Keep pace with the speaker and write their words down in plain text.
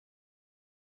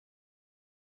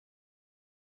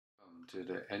to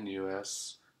the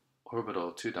NUS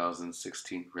Orbital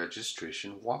 2016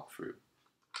 registration walkthrough.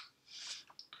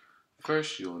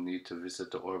 First, you will need to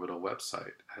visit the Orbital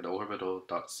website at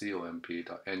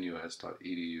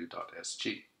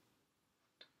orbital.comp.nus.edu.sg.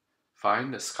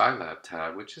 Find the Skylab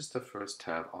tab, which is the first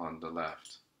tab on the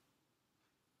left.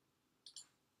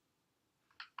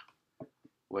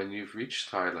 When you've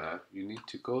reached Skylab, you need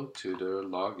to go to the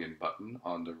Login button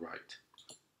on the right.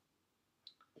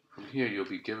 From here, you'll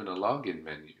be given a login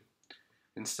menu.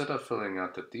 Instead of filling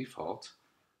out the default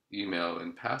email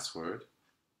and password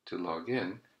to log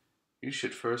in, you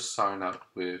should first sign up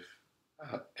with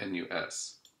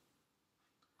NUS.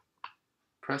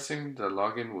 Pressing the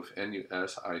Login with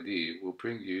NUS ID will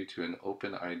bring you to an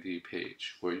Open ID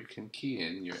page where you can key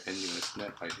in your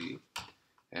NUSNet ID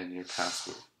and your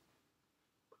password.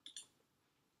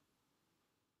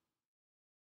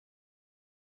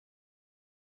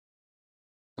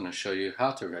 I'm going to show you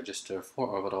how to register for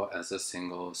Orbital as a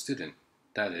single student,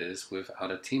 that is,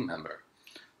 without a team member.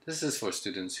 This is for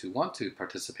students who want to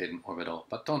participate in Orbital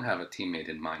but don't have a teammate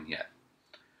in mind yet.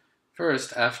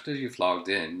 First, after you've logged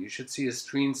in, you should see a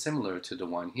screen similar to the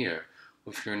one here,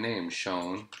 with your name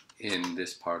shown in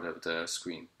this part of the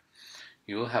screen.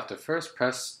 You will have to first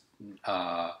press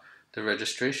the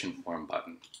registration form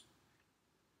button.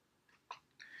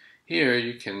 Here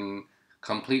you can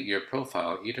complete your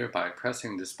profile either by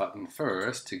pressing this button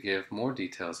first to give more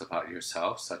details about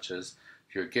yourself, such as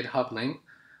your GitHub link,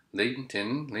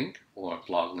 LinkedIn link, or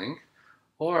blog link,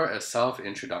 or a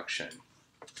self-introduction.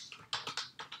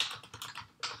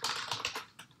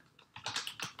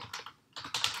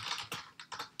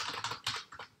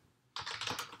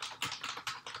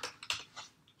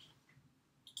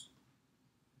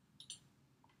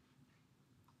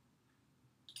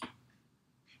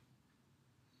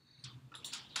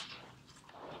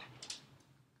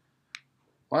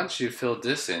 Once you've filled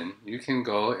this in, you can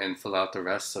go and fill out the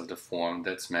rest of the form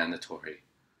that's mandatory.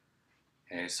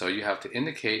 Okay, so you have to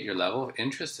indicate your level of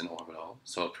interest in Orbital,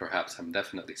 so perhaps I'm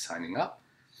definitely signing up,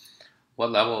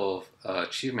 what level of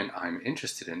achievement I'm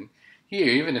interested in. Here,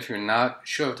 even if you're not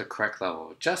sure of the correct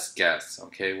level, just guess,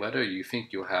 okay, whether you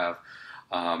think you have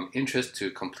interest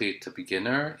to complete the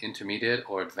beginner, intermediate,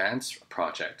 or advanced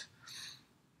project.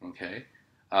 Okay,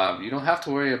 you don't have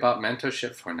to worry about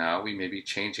mentorship for now. We may be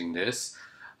changing this.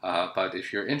 But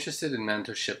if you're interested in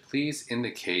mentorship, please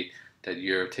indicate that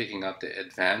you're taking up the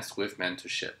advanced with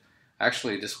mentorship.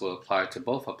 Actually, this will apply to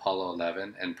both Apollo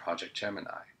 11 and Project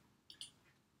Gemini.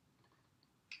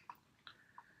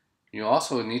 You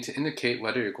also need to indicate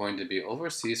whether you're going to be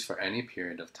overseas for any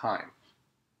period of time.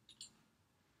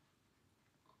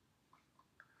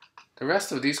 The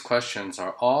rest of these questions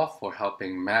are all for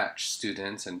helping match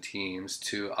students and teams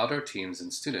to other teams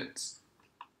and students.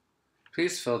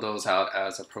 Please fill those out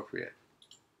as appropriate.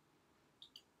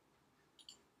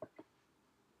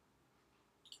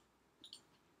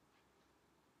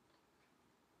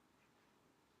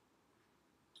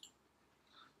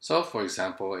 So, for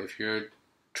example, if you're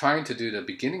trying to do the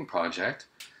beginning project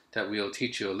that we'll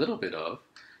teach you a little bit of,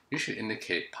 you should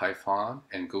indicate Python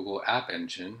and Google App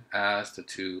Engine as the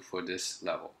two for this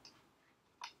level.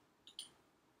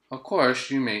 Of course,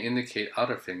 you may indicate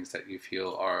other things that you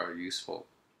feel are useful.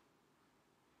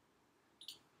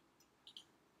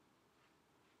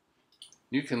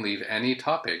 You can leave any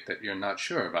topic that you're not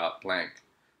sure about blank,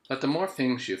 but the more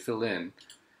things you fill in,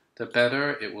 the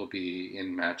better it will be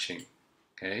in matching.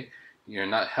 Okay? You're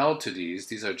not held to these.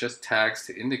 These are just tags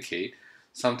to indicate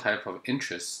some type of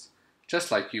interest,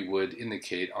 just like you would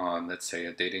indicate on, let's say,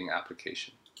 a dating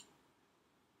application.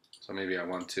 So maybe I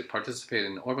want to participate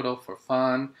in Orbital for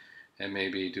fun, and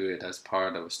maybe do it as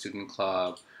part of a student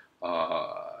club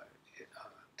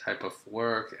type of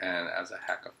work and as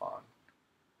a hackathon.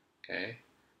 Okay,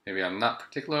 maybe I'm not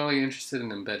particularly interested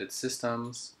in embedded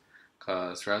systems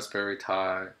because Raspberry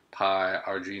Pi,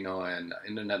 Arduino, and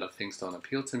Internet of Things don't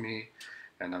appeal to me,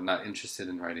 and I'm not interested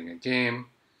in writing a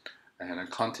game. And a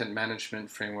content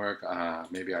management framework,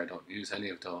 maybe I don't use any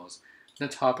of those. The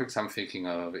topics I'm thinking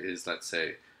of is, let's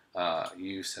say,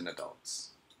 youth and adults.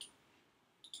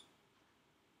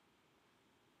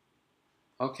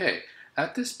 Okay,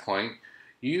 at this point,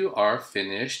 you are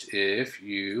finished if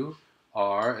you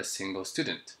are a single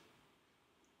student.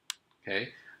 Okay,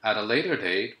 at a later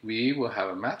date, we will have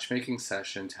a matchmaking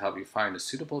session to help you find a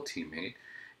suitable teammate,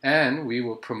 and we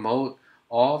will promote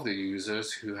all of the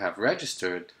users who have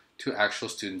registered to actual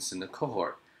students in the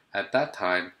cohort. At that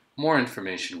time, more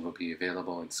information will be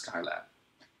available in Skylab.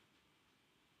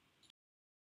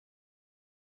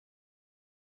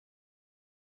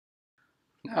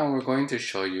 Now we're going to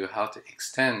show you how to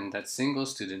extend that single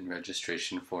student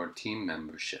registration for team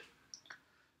membership.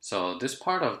 So this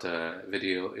part of the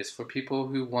video is for people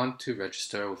who want to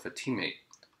register with a teammate.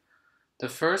 The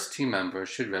first team member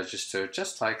should register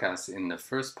just like as in the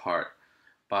first part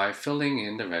by filling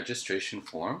in the registration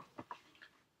form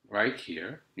right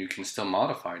here. You can still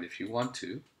modify it if you want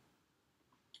to.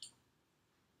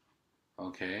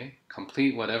 Okay,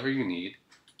 complete whatever you need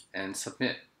and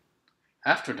submit.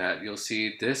 After that, you'll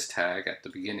see this tag at the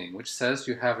beginning, which says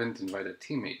you haven't invited a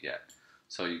teammate yet.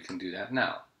 So you can do that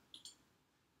now.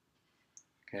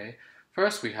 Okay.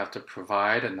 First, we have to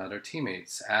provide another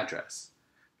teammate's address.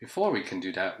 Before we can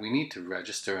do that, we need to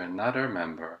register another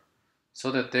member so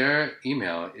that their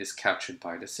email is captured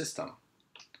by the system.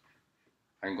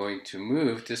 I'm going to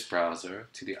move this browser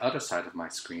to the other side of my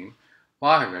screen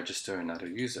while I register another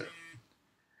user.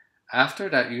 After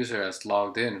that user has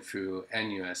logged in through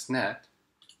NUSNet,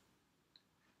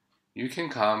 you can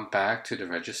come back to the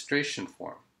registration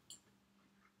form.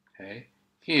 Okay.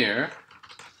 Here,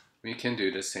 we can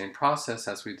do the same process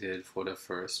as we did for the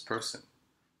first person.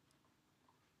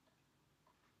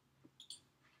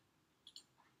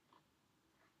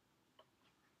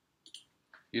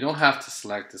 You don't have to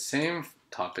select the same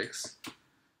topics,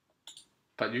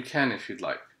 but you can if you'd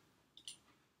like.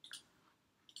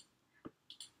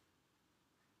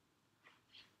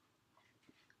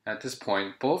 At this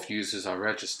point, both users are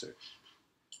registered.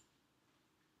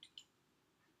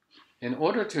 In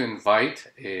order to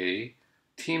invite a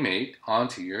teammate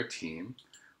onto your team,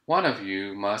 one of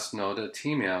you must know the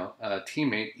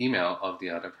teammate email of the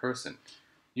other person.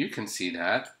 You can see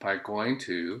that by going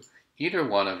to either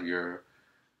one of your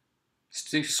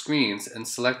screens and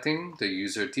selecting the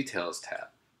User Details tab,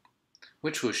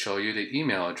 which will show you the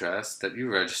email address that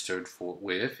you registered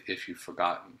with if you've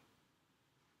forgotten.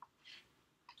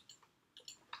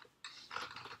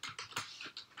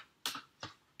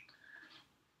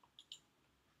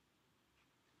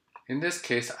 In this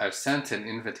case, I've sent an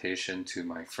invitation to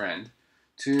my friend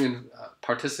to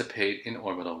participate in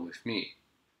Orbital with me.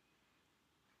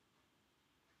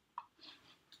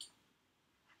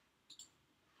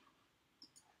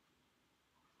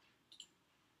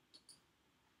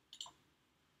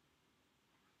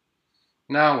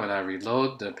 Now when I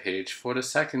reload the page for the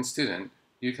second student,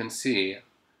 you can see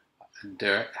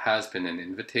there has been an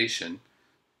invitation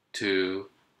to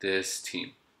this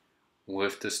team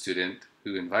with the student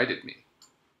who invited me.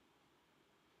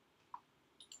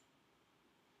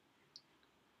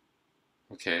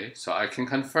 Okay, so I can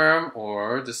confirm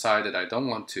or decide that I don't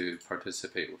want to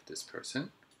participate with this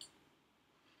person.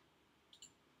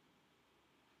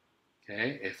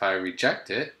 Okay, if I reject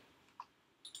it,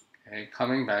 okay,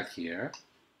 coming back here,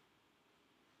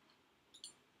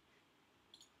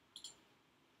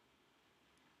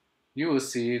 you will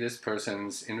see this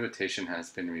person's invitation has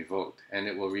been revoked, and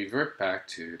it will revert back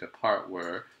to the part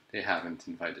where they haven't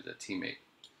invited a teammate.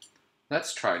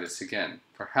 Let's try this again.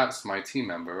 Perhaps my team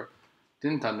member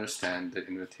didn't understand the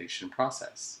invitation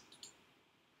process.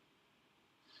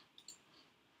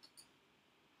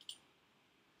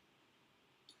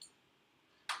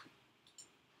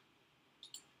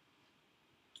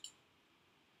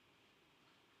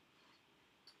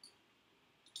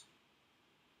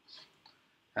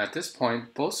 At this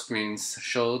point, both screens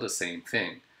show the same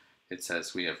thing. It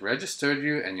says we have registered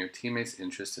you and your teammate's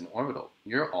interest in Orbital.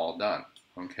 You're all done.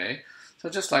 Okay? So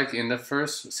just like in the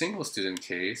first single student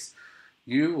case,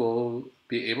 you will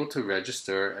be able to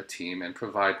register a team and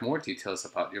provide more details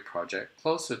about your project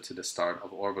closer to the start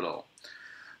of Orbital.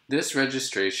 This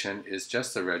registration is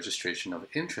just a registration of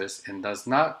interest and does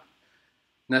not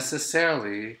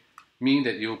necessarily mean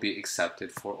that you'll be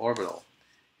accepted for Orbital.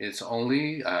 It's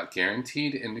only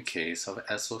guaranteed in the case of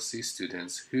SoC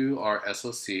students who are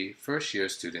SoC first-year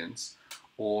students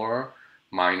or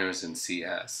minors in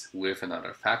CS with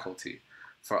another faculty.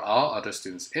 For all other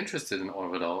students interested in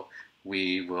Orbital,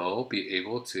 we will be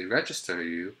able to register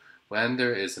you when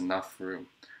there is enough room.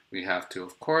 We have to,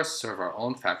 of course, serve our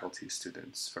own faculty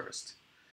students first.